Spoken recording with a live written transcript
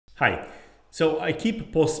Hi. So I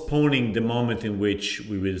keep postponing the moment in which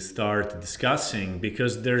we will start discussing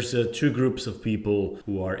because there's two groups of people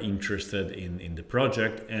who are interested in the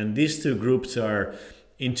project, and these two groups are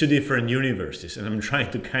in two different universes, and I'm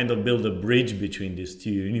trying to kind of build a bridge between these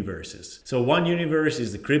two universes. So one universe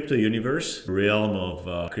is the crypto universe, realm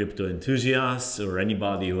of crypto enthusiasts or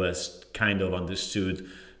anybody who has kind of understood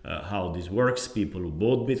how this works, people who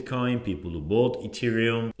bought Bitcoin, people who bought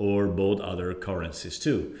Ethereum or bought other currencies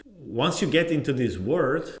too. Once you get into this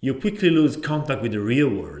world, you quickly lose contact with the real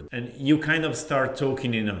world and you kind of start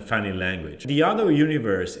talking in a funny language. The other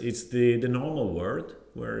universe is the normal world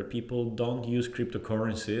where people don't use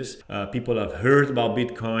cryptocurrencies. People have heard about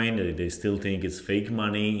Bitcoin, they still think it's fake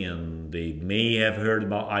money, and they may have heard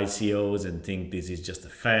about ICOs and think this is just a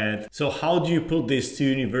fad. So how do you put these two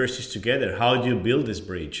universes together? How do you build this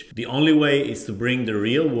bridge? The only way is to bring the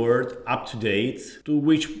real world up to date to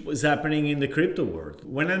which is happening in the crypto world.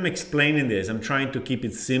 When I'm explaining this, I'm trying to keep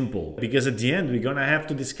it simple because at the end we're gonna have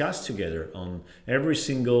to discuss together on every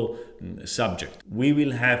single subject. We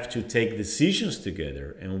will have to take decisions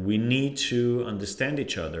together and we need to understand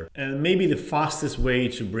each other. And maybe the fastest way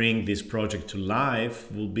to bring this project to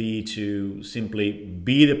life will be to simply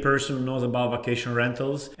be the person who knows about vacation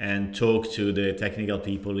rentals and talk to the technical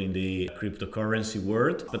people in the cryptocurrency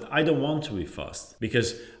world. But I don't want to be fast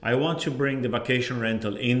because I want to bring the vacation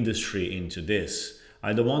rental industry into this.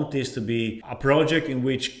 I don't want this to be a project in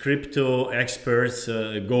which crypto experts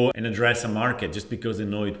go and address a market just because they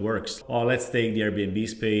know it works. Oh, let's take the Airbnb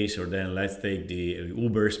space, or then let's take the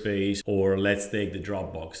Uber space, or let's take the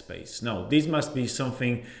Dropbox space. No, this must be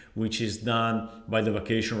something which is done by the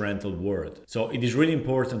vacation rental world. So it is really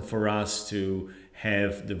important for us to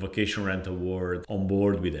have the vacation rental world on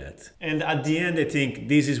board with that. And at the end, I think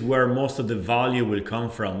this is where most of the value will come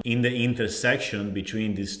from, in the intersection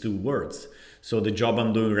between these two worlds. So the job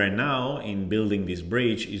I'm doing right now in building this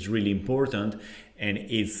bridge is really important, and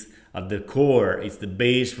it's at the core, it's the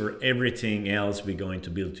base for everything else we're going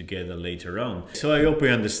to build together later on. So I hope you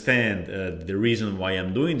understand the reason why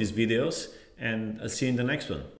I'm doing these videos, and I'll see you in the next one.